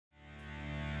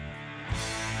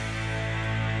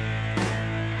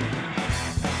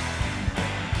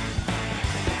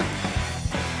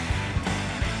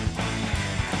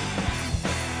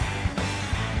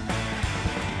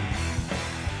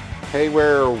Hey,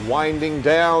 we're winding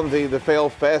down the Fail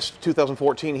Fest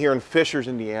 2014 here in Fishers,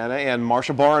 Indiana, and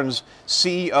Marcia Barnes,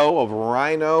 CEO of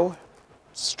Ryno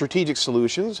Strategic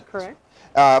Solutions. Correct.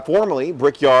 Formerly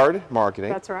Brickyard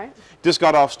Marketing. That's right. Just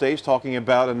got off stage talking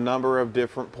about a number of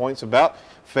different points about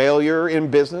failure in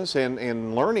business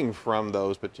and learning from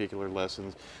those particular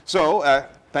lessons. So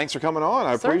thanks for coming on.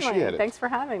 I Certainly. appreciate it. Thanks for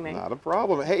having me. Not a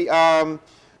problem. Hey,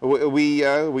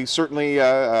 we certainly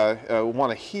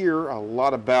want to hear a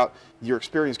lot about your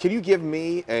experience. Can you give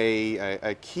me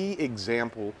a key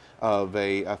example of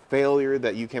a failure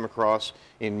that you came across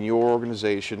in your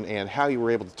organization and how you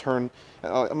were able to turn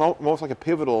almost like a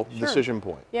pivotal decision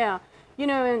point? Yeah. You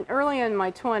know, early in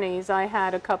my 20s, I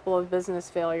had a couple of business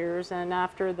failures, and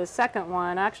after the second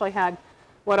one, I actually had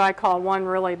what I call one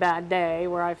really bad day,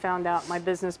 where I found out my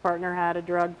business partner had a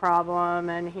drug problem,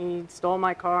 and he stole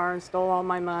my car and stole all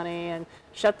my money and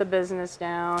shut the business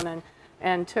down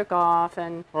and took off.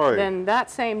 And then that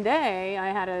same day, I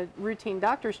had a routine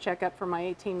doctor's checkup for my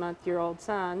 18-month-old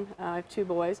son. I have two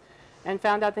boys, and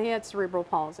found out that he had cerebral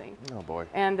palsy. Oh boy.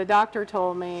 And the doctor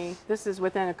told me, this is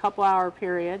within a couple-hour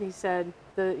period, he said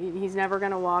he's never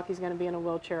going to walk, he's going to be in a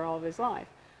wheelchair all of his life.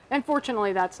 And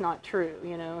fortunately, that's not true,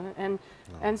 you know.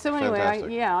 And so anyway,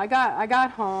 I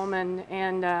got home,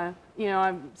 and you know,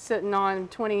 I'm sitting on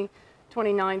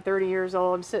 29, 30 years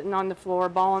old. I'm sitting on the floor,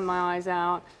 bawling my eyes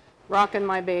out, rocking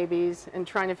my babies, and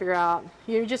trying to figure out.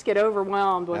 You just get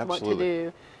overwhelmed with what to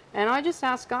do. And I just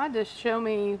asked God to show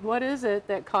me what is it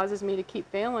that causes me to keep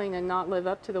failing and not live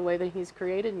up to the way that He's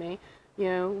created me, you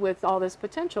know, with all this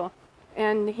potential.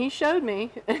 And He showed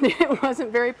me, and it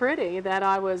wasn't very pretty, that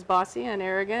I was bossy and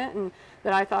arrogant, and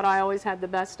that I thought I always had the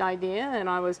best idea, and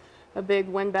I was a big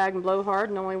windbag and blowhard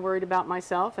and only worried about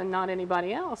myself and not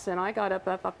anybody else. And I got up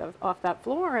off that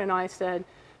floor, and I said,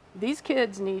 these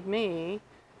kids need me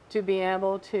to be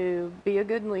able to be a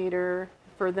good leader,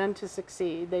 for them to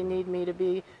succeed. They need me to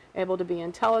be able to be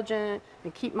intelligent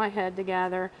and keep my head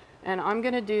together. And I'm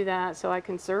going to do that so I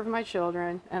can serve my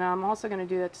children, and I'm also going to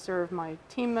do that to serve my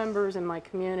team members and my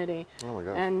community. Oh my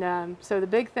gosh. And so the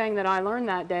big thing that I learned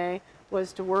that day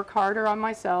was to work harder on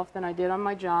myself than I did on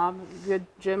my job. Good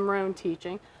Jim Rohn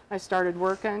teaching. I started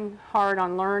working hard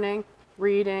on learning,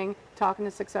 reading, talking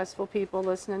to successful people,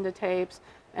 listening to tapes.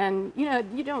 And you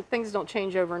know, things don't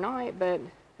change overnight, but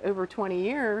over 20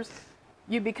 years,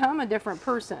 you become a different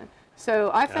person.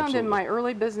 So I found in my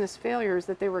early business failures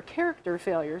that they were character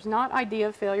failures, not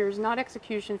idea failures, not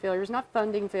execution failures, not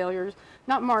funding failures,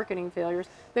 not marketing failures.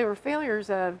 They were failures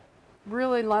of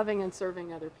really loving and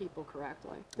serving other people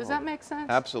correctly. Does that make sense?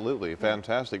 Absolutely.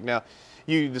 Fantastic. Now,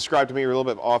 you described to me a little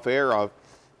bit off air of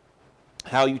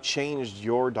how you changed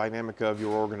your dynamic of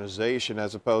your organization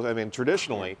as opposed, I mean,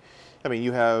 traditionally, I mean,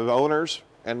 you have owners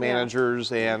and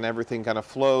managers, and everything kind of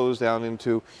flows down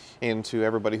into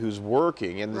everybody who's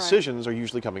working, and decisions are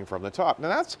usually coming from the top.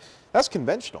 Now that's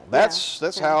conventional.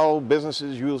 That's how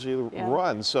businesses usually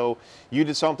run. So you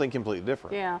did something completely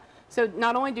different. Yeah. So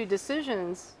not only do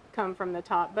decisions come from the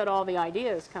top, but all the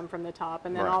ideas come from the top,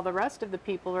 and then all the rest of the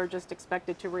people are just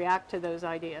expected to react to those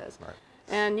ideas. Right.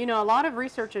 And you know, a lot of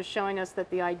research is showing us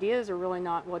that the ideas are really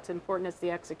not what's important, it's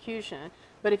the execution.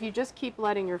 But if you just keep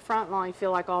letting your front line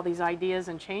feel like all these ideas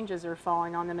and changes are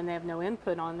falling on them and they have no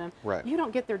input on them, you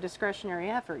don't get their discretionary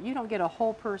effort. You don't get a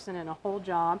whole person and a whole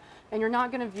job, and you're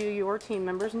not going to view your team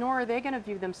members, nor are they going to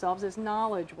view themselves as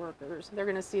knowledge workers. They're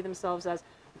going to see themselves as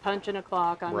punching a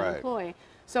clock, I'm an employee.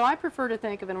 So I prefer to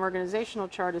think of an organizational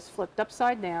chart as flipped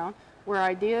upside down, where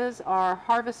ideas are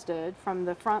harvested from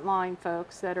the frontline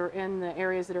folks that are in the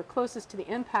areas that are closest to the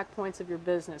impact points of your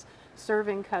business,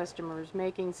 serving customers,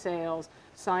 making sales,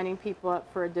 signing people up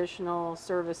for additional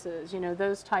services, you know,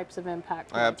 those types of impact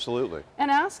points. Absolutely.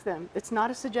 And ask them. It's not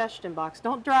a suggestion box.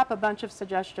 Don't drop a bunch of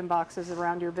suggestion boxes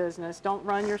around your business. Don't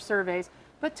run your surveys,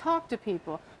 but talk to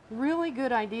people. Really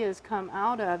good ideas come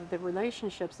out of the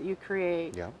relationships that you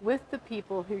create with the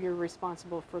people who you're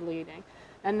responsible for leading.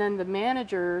 And then the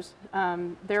managers,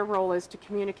 their role is to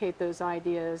communicate those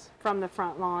ideas from the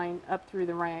front line up through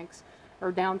the ranks,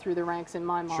 or down through the ranks in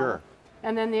my model. Sure.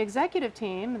 And then the executive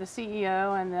team, the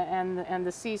CEO and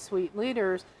the C-suite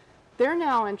leaders, they're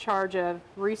now in charge of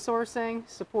resourcing,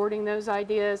 supporting those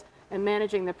ideas, and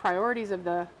managing the priorities of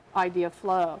the idea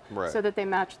flow so that they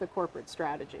match the corporate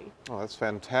strategy. Oh, that's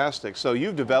fantastic. So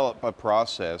you've developed a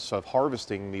process of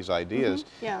harvesting these ideas.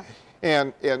 Yeah.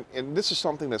 And this is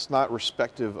something that's not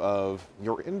respective of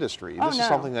your industry. This is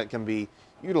something that can be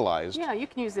utilized. Yeah, you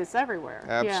can use this everywhere.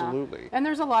 Absolutely. Yeah. And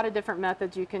there's a lot of different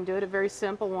methods you can do it. A very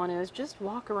simple one is just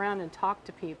walk around and talk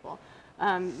to people.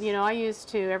 You know, I used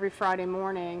to every Friday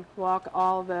morning walk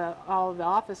all of the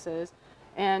offices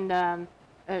and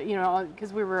you know,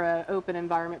 because we were an open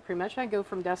environment pretty much, I'd go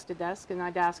from desk to desk and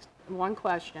I'd ask one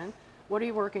question: what are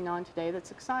you working on today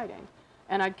that's exciting?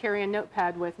 And I'd carry a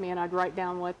notepad with me and I'd write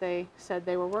down what they said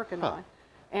they were working on.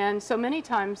 And so many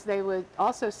times they would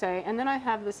also say, and then I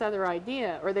have this other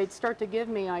idea, or they'd start to give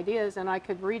me ideas and I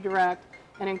could redirect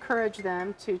and encourage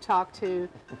them to talk to,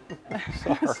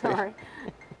 sorry.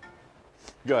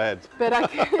 Go ahead. But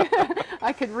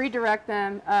I could redirect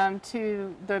them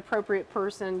to the appropriate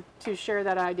person to share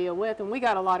that idea with, and we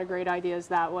got a lot of great ideas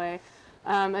that way.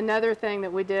 Another thing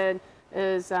that we did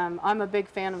is I'm a big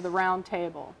fan of the round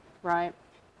table, right?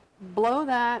 Blow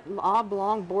that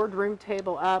oblong boardroom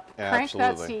table up, crank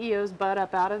that CEO's butt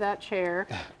up out of that chair,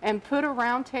 and put a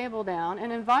round table down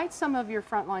and invite some of your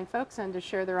frontline folks in to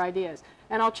share their ideas.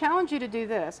 And I'll challenge you to do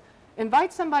this.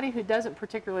 Invite somebody who doesn't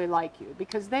particularly like you,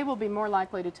 because they will be more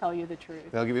likely to tell you the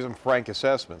truth. They'll give you some frank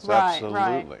assessments, right, absolutely.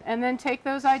 Right. And then take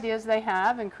those ideas they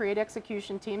have and create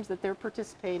execution teams that they're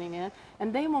participating in,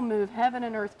 and they will move heaven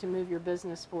and earth to move your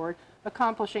business forward,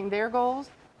 accomplishing their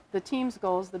goals, the team's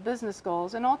goals, the business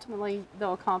goals, and ultimately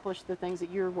they'll accomplish the things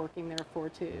that you're working there for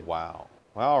too. Wow.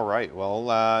 All right.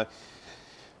 Well,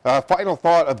 final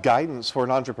thought of guidance for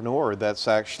an entrepreneur that's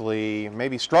actually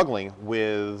maybe struggling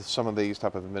with some of these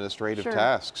type of administrative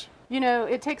tasks. You know,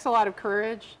 it takes a lot of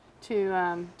courage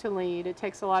to lead. It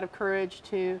takes a lot of courage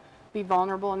to be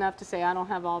vulnerable enough to say, I don't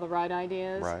have all the right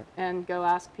ideas, and go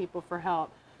ask people for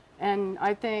help. And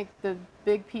I think the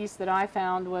big piece that I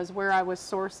found was where I was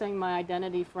sourcing my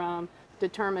identity from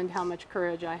determined how much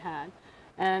courage I had.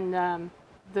 And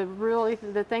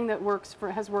the thing that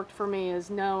has worked for me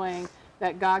is knowing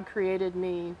that God created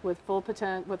me with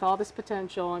with all this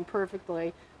potential and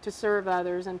perfectly to serve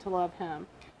others and to love Him.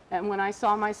 And when I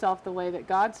saw myself the way that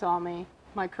God saw me,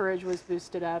 my courage was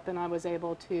boosted up and I was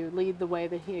able to lead the way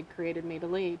that He had created me to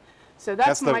lead. So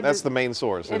that's the main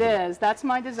source. It is. That's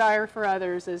my desire for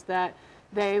others, is that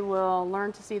they will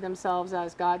learn to see themselves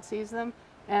as God sees them,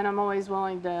 and I'm always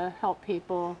willing to help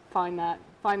people find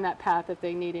that path if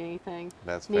they need anything.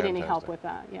 That's need fantastic. Any help with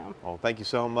that. Yeah. Well, thank you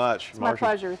so much, It's Marcia. my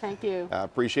pleasure. Thank you. I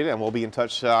appreciate it, and we'll be in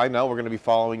touch. I know we're going to be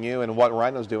following you and what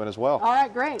Ryno's doing as well. All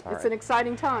right, great. All It's right. an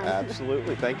exciting time.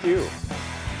 Absolutely. Thank you.